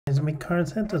Guys, my current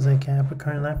Santa's a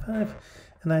Capricorn Life 5,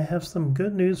 and I have some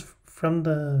good news from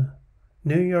the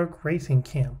New York racing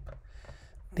camp.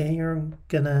 They are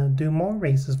gonna do more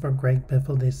races for Greg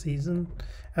Biffle this season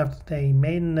after they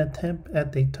made an attempt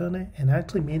at Daytona and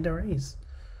actually made the race.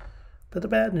 But the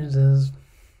bad news is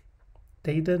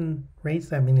they didn't race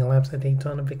that many laps at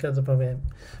Daytona because of a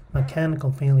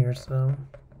mechanical failure, so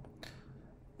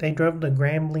they drove the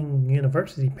Grambling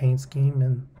University paint scheme,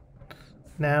 and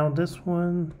now this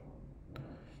one,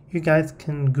 you guys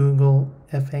can Google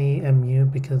FAMU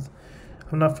because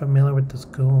I'm not familiar with the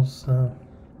school, so.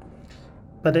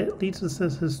 But at least it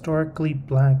says historically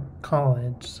black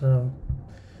college, so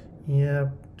yeah,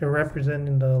 they're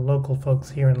representing the local folks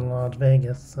here in Las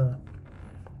Vegas.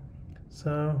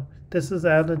 So this is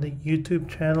out of the YouTube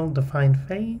channel Define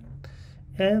Fate,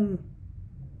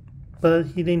 but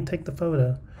he didn't take the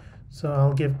photo, so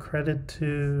I'll give credit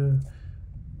to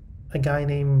a guy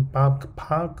named Bob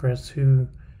Pogris who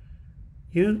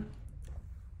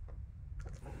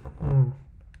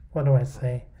what do I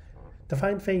say?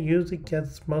 Define Fate usually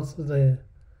gets most of the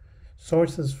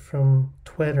sources from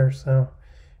Twitter, so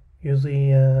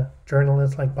usually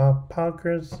journalists like Bob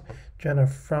Pogris, Jenna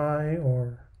Fry,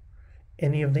 or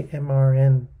any of the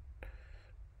MRN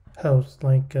hosts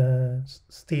like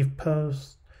Steve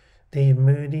Post, Dave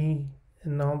Moody,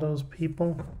 and all those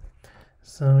people.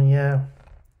 So yeah,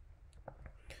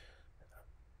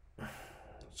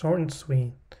 short and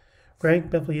sweet.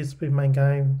 Greg Biffle used to be my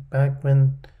guy back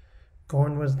when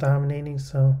Gordon was dominating,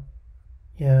 so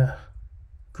yeah,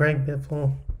 Greg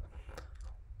Biffle,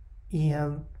 he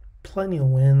had plenty of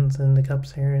wins in the Cup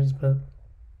Series, but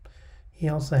he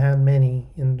also had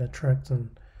many in the trucks and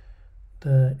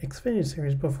the Xfinity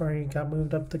Series before he got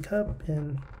moved up to Cup,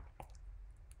 and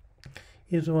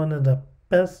he was one of the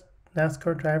best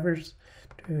NASCAR drivers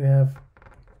to have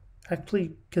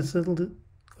actually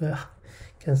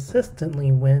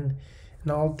consistently win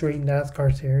in all three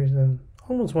NASCAR series and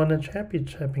almost won a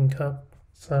championship in Cup.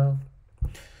 So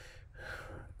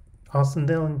Austin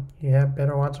Dillon, you have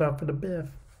better watch out for the Biff.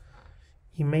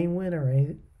 He may win,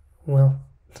 right? Well,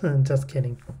 just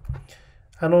kidding.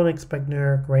 I don't expect New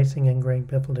York Racing and Greg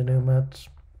Biffle to do much.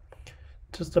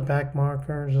 Just a back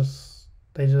marker.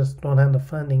 They just don't have the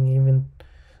funding, even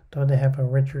though they have a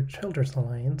Richard Childress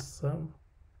alliance. So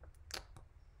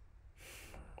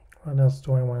what else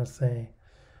do I want to say?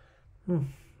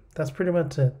 That's pretty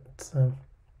much it. So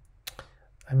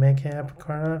I make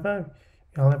Capricorn 5.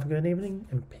 Y'all have a good evening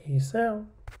and peace out.